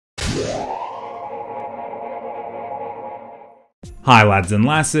Hi lads and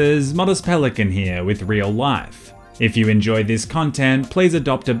lasses, Modest Pelican here with real life. If you enjoy this content, please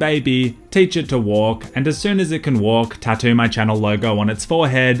adopt a baby, teach it to walk, and as soon as it can walk, tattoo my channel logo on its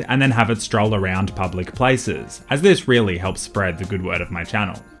forehead and then have it stroll around public places, as this really helps spread the good word of my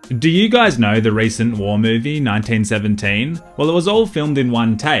channel. Do you guys know the recent war movie 1917? Well, it was all filmed in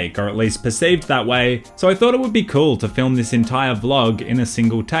one take, or at least perceived that way, so I thought it would be cool to film this entire vlog in a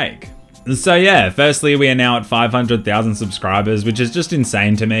single take. So yeah, firstly we are now at 500,000 subscribers, which is just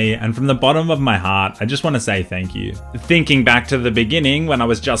insane to me, and from the bottom of my heart, I just want to say thank you. Thinking back to the beginning when I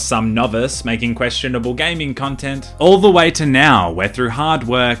was just some novice making questionable gaming content, all the way to now where through hard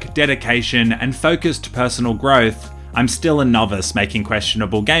work, dedication, and focused personal growth, I'm still a novice making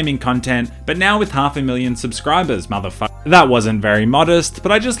questionable gaming content, but now with 500,000 subscribers, motherfucker. That wasn't very modest,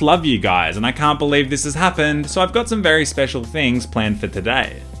 but I just love you guys and I can't believe this has happened, so I've got some very special things planned for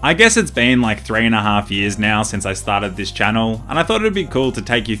today. I guess it's been like 3.5 years now since I started this channel, and I thought it'd be cool to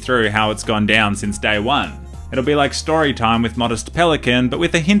take you through how it's gone down since day one. It'll be like story time with Modest Pelican, but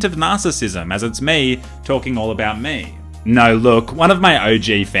with a hint of narcissism, as it's me talking all about me. No, look, one of my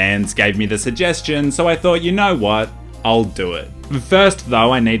OG fans gave me the suggestion, so I thought, you know what? I'll do it. First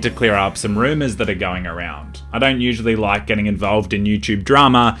though, I need to clear up some rumours that are going around. I don't usually like getting involved in YouTube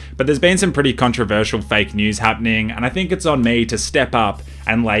drama, but there's been some pretty controversial fake news happening, and I think it's on me to step up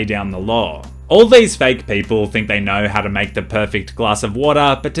and lay down the law. All these fake people think they know how to make the perfect glass of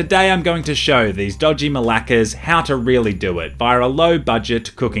water, but today I'm going to show these dodgy malaccas how to really do it via a low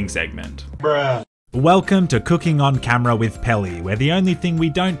budget cooking segment. Bruh. Welcome to Cooking on Camera with Pelly, where the only thing we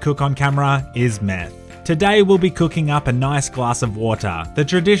don't cook on camera is meth. Today we'll be cooking up a nice glass of water, the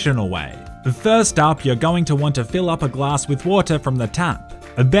traditional way. First up, you're going to want to fill up a glass with water from the tap.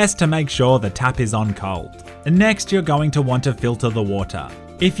 Best to make sure the tap is on cold. Next, you're going to want to filter the water.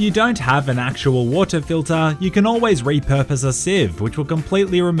 If you don't have an actual water filter, you can always repurpose a sieve, which will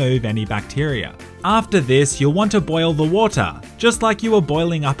completely remove any bacteria. After this, you'll want to boil the water, just like you were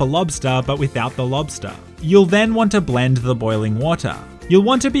boiling up a lobster but without the lobster. You'll then want to blend the boiling water. You'll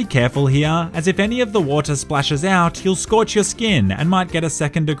want to be careful here, as if any of the water splashes out, you'll scorch your skin and might get a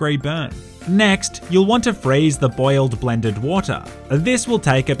 2nd-degree burn. Next, you'll want to freeze the boiled blended water. This will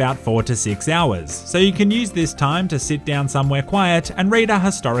take about 4 to 6 hours, so you can use this time to sit down somewhere quiet and read a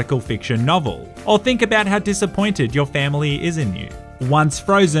historical fiction novel, or think about how disappointed your family is in you. Once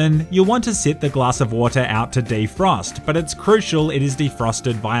frozen, you'll want to sit the glass of water out to defrost, but it's crucial it is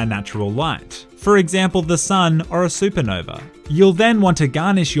defrosted via natural light. For example, the sun or a supernova. You'll then want to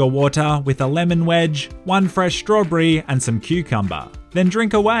garnish your water with a lemon wedge, 1 fresh strawberry, and some cucumber. Then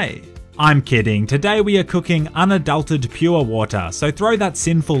drink away. I'm kidding, today we are cooking unadulterated pure water, so throw that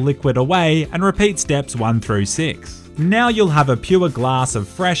sinful liquid away and repeat steps 1 through 6. Now you'll have a pure glass of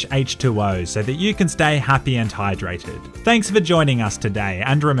fresh H2O so that you can stay happy and hydrated. Thanks for joining us today,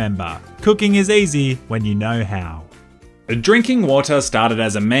 and remember, cooking is easy when you know how. Drinking water started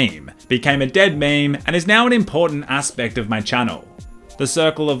as a meme, became a dead meme, and is now an important aspect of my channel. The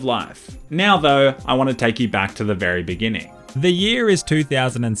circle of life. Now though, I want to take you back to the very beginning. The year is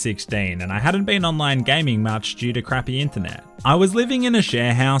 2016 and I hadn't been online gaming much due to crappy internet. I was living in a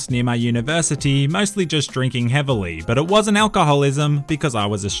share house near my university, mostly just drinking heavily, but it wasn't alcoholism because I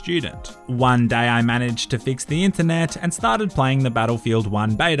was a student. One day I managed to fix the internet and started playing the Battlefield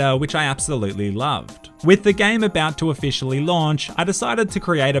 1 beta, which I absolutely loved. With the game about to officially launch, I decided to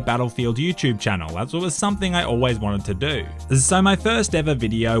create a Battlefield YouTube channel, as it was something I always wanted to do. So my first ever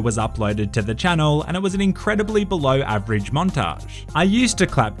video was uploaded to the channel, and it was an incredibly below average montage. I used to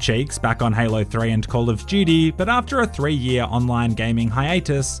clap cheeks back on Halo 3 and Call of Duty, but after a 3-year online gaming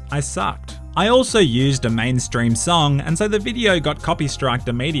hiatus, I sucked. I also used a mainstream song, and so the video got copy striked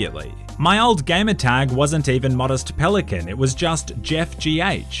immediately. My old gamer tag wasn't even Modest Pelican, it was just Jeff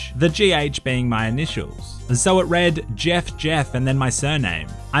GH, the GH being my initials. So it read Jeff and then my surname.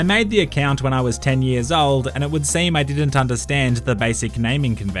 I made the account when I was 10 years old, and it would seem I didn't understand the basic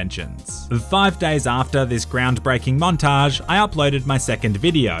naming conventions. 5 days after this groundbreaking montage, I uploaded my second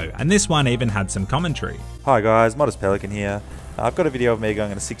video, and this one even had some commentary. Hi guys, Modest Pelican here. I've got a video of me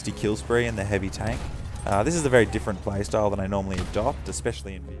going on a 60 kill spree in the heavy tank. This is a very different playstyle than I normally adopt,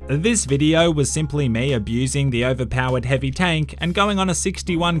 especially in... This video was simply me abusing the overpowered heavy tank and going on a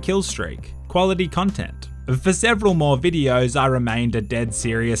 61 kill streak. Quality content. For several more videos, I remained a dead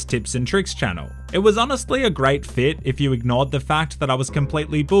serious tips and tricks channel. It was honestly a great fit if you ignored the fact that I was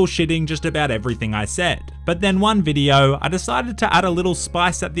completely bullshitting just about everything I said. But then one video, I decided to add a little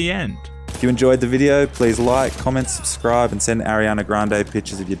spice at the end. If you enjoyed the video, please like, comment, subscribe, and send Ariana Grande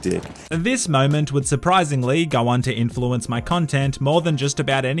pictures of your dick. This moment would surprisingly go on to influence my content more than just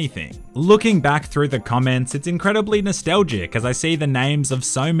about anything. Looking back through the comments, it's incredibly nostalgic as I see the names of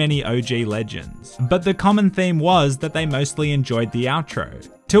so many OG legends. But the common theme was that they mostly enjoyed the outro.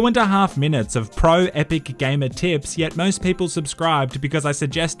 2.5 minutes of pro epic gamer tips, yet most people subscribed because I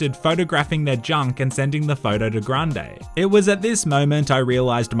suggested photographing their junk and sending the photo to Grande. It was at this moment I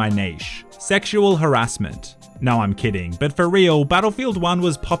realized my niche: sexual harassment. No, I'm kidding, but for real, Battlefield 1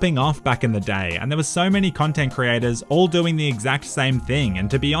 was popping off back in the day, and there were so many content creators all doing the exact same thing, and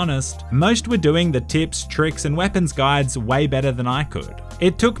to be honest, most were doing the tips, tricks, and weapons guides way better than I could.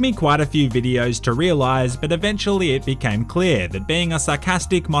 It took me quite a few videos to realize, but eventually it became clear that being a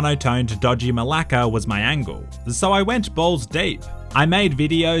sarcastic, monotoned, dodgy malacca was my angle. So I went balls deep. I made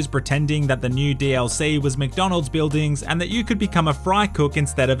videos pretending that the new DLC was McDonald's buildings and that you could become a fry cook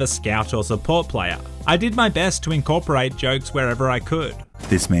instead of a scout or support player. I did my best to incorporate jokes wherever I could.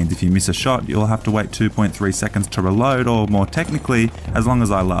 This means if you miss a shot, you'll have to wait 2.3 seconds to reload, or more technically, as long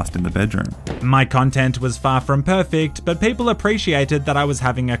as I last in the bedroom. My content was far from perfect, but people appreciated that I was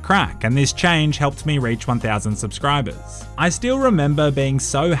having a crack, and this change helped me reach 1,000 subscribers. I still remember being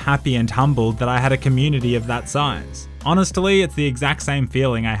so happy and humbled that I had a community of that size. Honestly, it's the exact same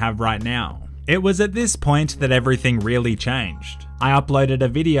feeling I have right now. It was at this point that everything really changed. I uploaded a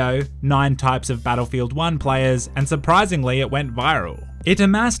video, 9 types of Battlefield 1 players, and surprisingly it went viral. It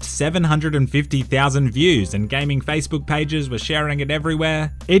amassed 750,000 views and gaming Facebook pages were sharing it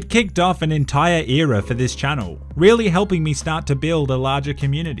everywhere. It kicked off an entire era for this channel, really helping me start to build a larger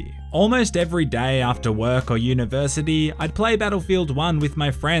community. Almost every day after work or university, I'd play Battlefield 1 with my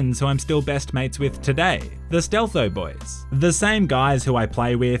friends who I'm still best mates with today, the Stealtho Boys. The same guys who I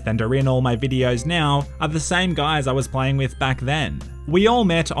play with and are in all my videos now are the same guys I was playing with back then. We all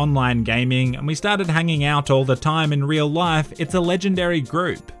met online gaming and we started hanging out all the time in real life. It's a legendary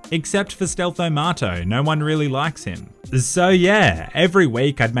group. Except for Stealtho-Mato, no one really likes him. So yeah, every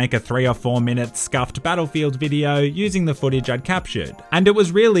week I'd make a 3 or 4 minute scuffed Battlefield video using the footage I'd captured, and it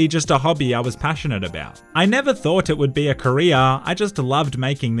was really just a hobby I was passionate about. I never thought it would be a career, I just loved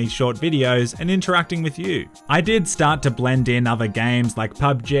making these short videos and interacting with you. I did start to blend in other games like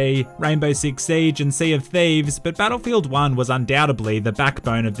PUBG, Rainbow Six Siege and Sea of Thieves, but Battlefield 1 was undoubtedly the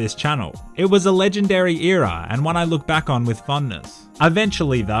backbone of this channel. It was a legendary era and one I look back on with fondness.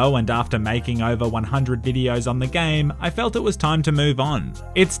 Eventually though, and after making over 100 videos on the game, I felt it was time to move on.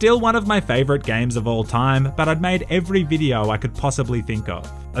 It's still one of my favourite games of all time, but I'd made every video I could possibly think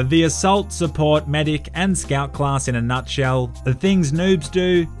of. The Assault, Support, Medic and Scout class in a nutshell, the things noobs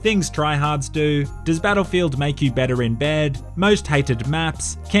do, things tryhards do, does Battlefield make you better in bed, most hated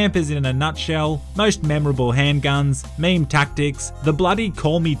maps, campers in a nutshell, most memorable handguns, meme tactics, the bloody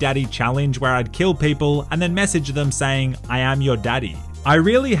Call Me Daddy challenge where I'd kill people and then message them saying, I am your daddy. I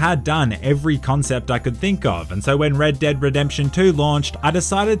really had done every concept I could think of, and so when Red Dead Redemption 2 launched, I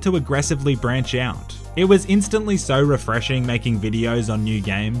decided to aggressively branch out. It was instantly so refreshing making videos on new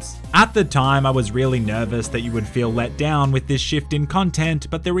games. At the time, I was really nervous that you would feel let down with this shift in content,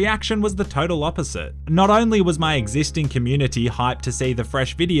 but the reaction was the total opposite. Not only was my existing community hyped to see the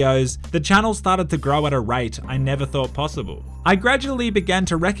fresh videos, the channel started to grow at a rate I never thought possible. I gradually began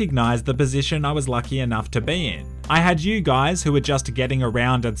to recognize the position I was lucky enough to be in. I had you guys who were just getting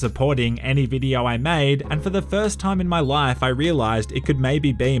around and supporting any video I made, and for the first time in my life I realized it could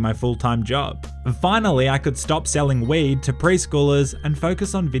maybe be my full-time job. Finally, I could stop selling weed to preschoolers and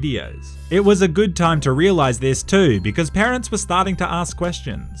focus on videos. It was a good time to realize this too, because parents were starting to ask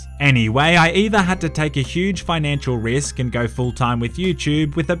questions. Anyway, I either had to take a huge financial risk and go full-time with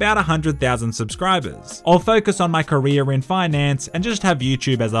YouTube with about 100,000 subscribers, or focus on my career in finance and just have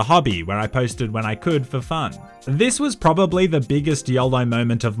YouTube as a hobby where I posted when I could for fun. This was probably the biggest YOLO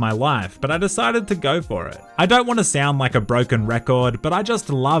moment of my life, but I decided to go for it. I don't want to sound like a broken record, but I just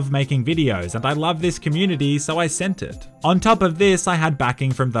love making videos and I love this community, so I sent it. On top of this, I had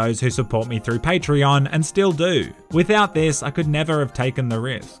backing from those who support me through Patreon and still do. Without this, I could never have taken the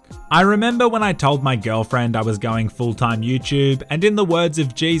risk. I remember when I told my girlfriend I was going full-time YouTube, and in the words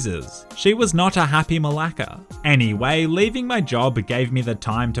of Jesus, she was not a happy malacca. Anyway, leaving my job gave me the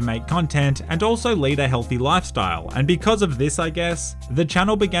time to make content and also lead a healthy lifestyle, and because of this I guess, the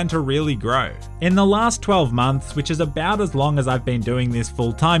channel began to really grow. In the last 12 months, which is about as long as I've been doing this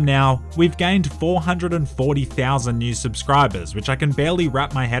full-time now, we've gained 440,000 new subscribers, which I can barely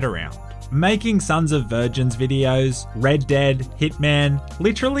wrap my head around. Making Sons of Virgins videos, Red Dead, Hitman,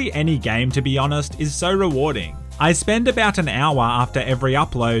 literally any game to be honest, is so rewarding. I spend about an hour after every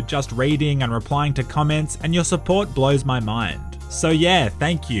upload just reading and replying to comments, and your support blows my mind. So yeah,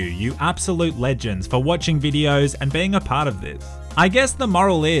 thank you, you absolute legends, for watching videos and being a part of this. I guess the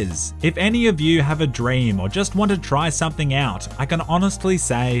moral is, if any of you have a dream or just want to try something out, I can honestly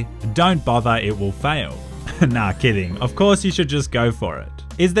say, don't bother, it will fail. Nah, kidding, of course you should just go for it.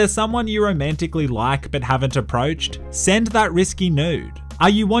 Is there someone you romantically like but haven't approached? Send that risky nude. Are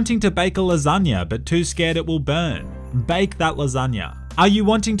you wanting to bake a lasagna but too scared it will burn? Bake that lasagna. Are you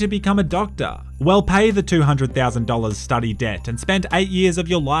wanting to become a doctor? Well, pay the $200,000 study debt and spend 8 years of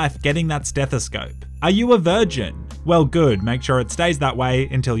your life getting that stethoscope. Are you a virgin? Well, good, make sure it stays that way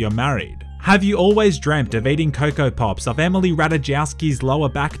until you're married. Have you always dreamt of eating Cocoa Pops off Emily Ratajkowski's lower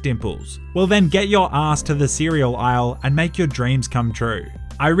back dimples? Well then get your ass to the cereal aisle and make your dreams come true.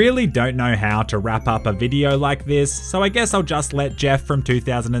 I really don't know how to wrap up a video like this, so I guess I'll just let Jeff from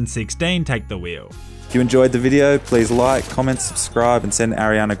 2016 take the wheel. If you enjoyed the video, please like, comment, subscribe, and send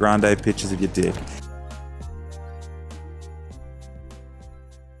Ariana Grande pictures of your dick.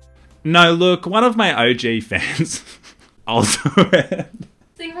 No, look, one of my OG fans. I'll do it.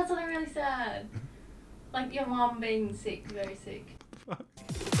 Think about something really sad. Like your mom being sick, very sick.